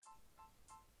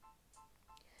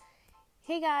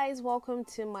Hey guys, welcome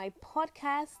to my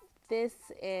podcast. This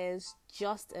is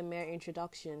just a mere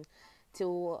introduction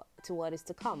to what is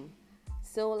to come.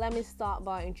 So let me start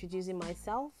by introducing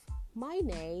myself. My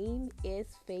name is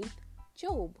Faith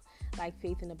Job, like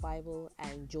faith in the Bible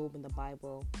and Job in the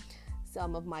Bible.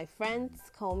 Some of my friends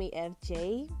call me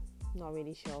FJ. Not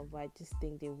really sure, but I just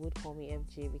think they would call me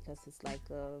FJ because it's like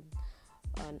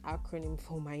an acronym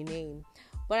for my name.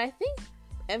 But I think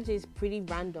FJ is pretty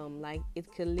random. Like, it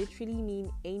could literally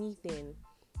mean anything.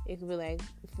 It could be like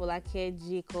Folake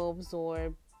Jacobs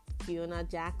or Fiona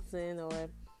Jackson or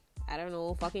I don't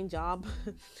know, fucking job.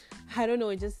 I don't know.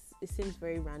 It seems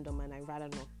very random, and I'd rather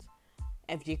not.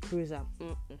 FJ Cruiser.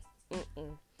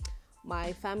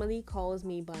 My family calls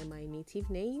me by my native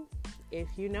name.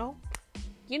 If you know,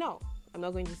 you know. I'm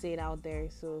not going to say it out there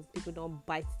so people don't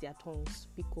bite their tongues.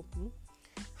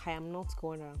 I am not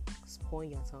going to spoil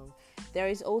your tongue. There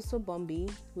is also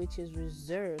Bumby, which is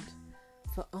reserved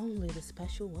for only the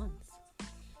special ones.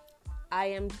 I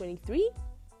am 23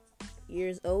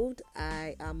 years old.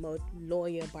 I am a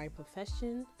lawyer by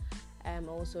profession. I am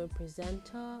also a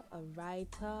presenter, a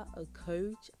writer, a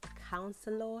coach, a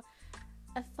counselor,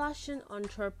 a fashion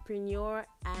entrepreneur,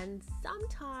 and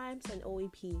sometimes an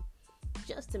OEP,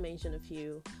 just to mention a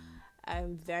few.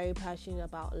 I'm very passionate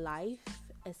about life,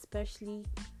 especially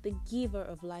the giver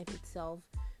of life itself,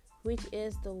 which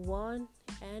is the one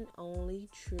and only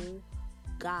true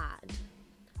God.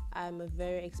 I'm a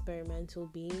very experimental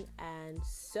being, and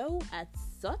so as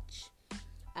such,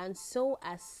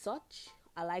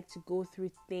 I like to go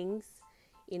through things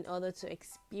in order to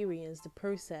experience the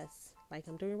process, like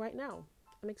I'm doing right now.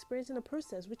 I'm experiencing the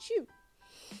process with you.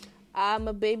 I'm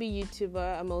a baby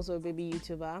YouTuber. I'm also a baby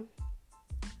YouTuber.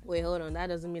 Wait, hold on. That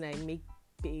doesn't mean I make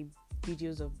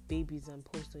videos of babies and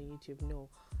post on YouTube. No,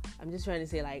 I'm just trying to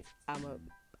say, like,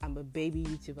 I'm a baby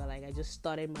YouTuber. Like, I just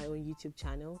started my own YouTube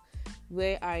channel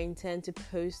where I intend to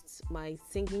post my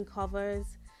singing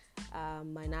covers,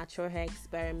 my natural hair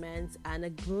experiments, and a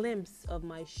glimpse of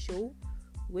my show,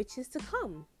 which is to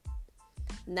come.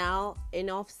 Now,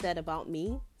 enough said about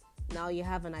me. Now you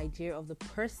have an idea of the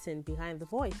person behind the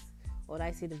voice. Or did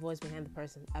I say the voice behind the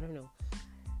person? I don't know.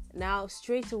 Now,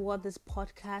 straight to what this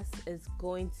podcast is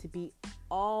going to be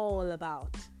all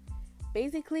about.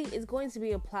 Basically, it's going to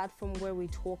be a platform where we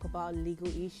talk about legal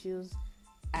issues,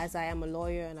 as I am a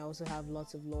lawyer and I also have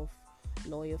lots of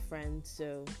lawyer friends.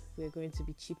 So we're going to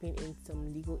be chipping in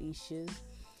some legal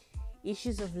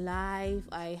issues of life.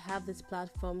 I have this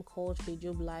platform called Faith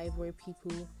Live where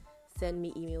people send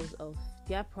me emails of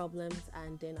their problems,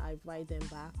 and then I write them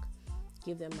back,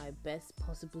 give them my best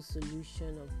possible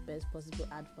solution or best possible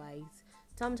advice.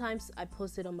 Sometimes I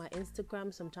post it on my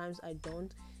Instagram, sometimes I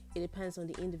don't. It depends on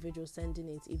the individual sending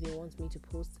it if they want me to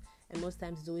post, and most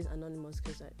times it's always anonymous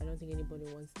because I don't think anybody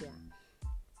wants their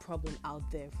problem out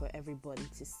there for everybody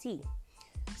to see.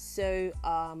 So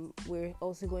we're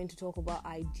also going to talk about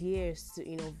ideas to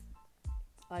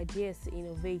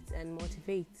innovate and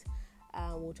motivate.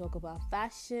 We'll talk about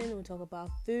fashion, we'll talk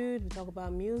about food, we'll talk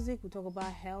about music, we'll talk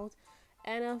about health,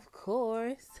 and of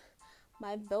course,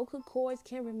 my vocal cords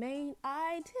can remain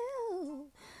ideal.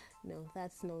 No,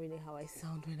 that's not really how I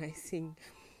sound when I sing.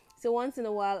 So once in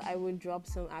a while, I will drop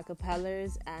some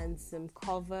acapellas and some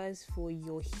covers for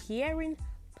your hearing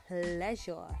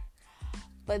pleasure.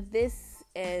 But this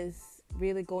is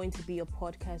really going to be a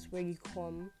podcast where you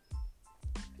come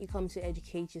to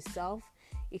educate yourself,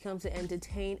 you come to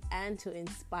entertain and to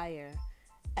inspire.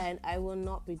 And I will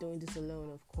not be doing this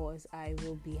alone, of course. I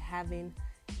will be having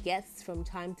guests from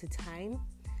time to time,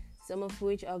 some of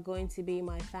which are going to be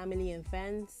my family and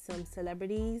friends, some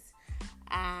celebrities,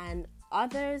 and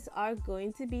others are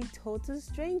going to be total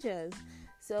strangers.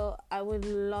 So I would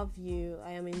love you.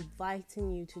 I am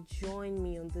inviting you to join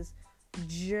me on this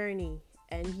journey,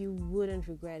 and you wouldn't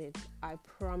regret it. I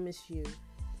promise you.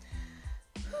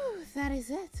 That is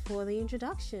it for the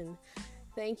introduction.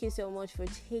 Thank you so much for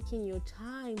taking your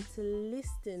time to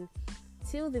listen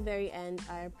till the very end.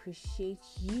 I appreciate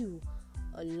you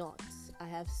a lot. I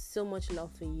have so much love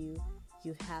for you.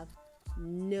 You have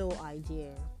no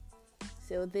idea.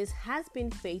 So this has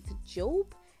been Faith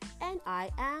Job, and I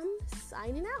am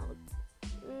signing out.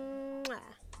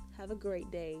 Have a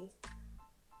great day.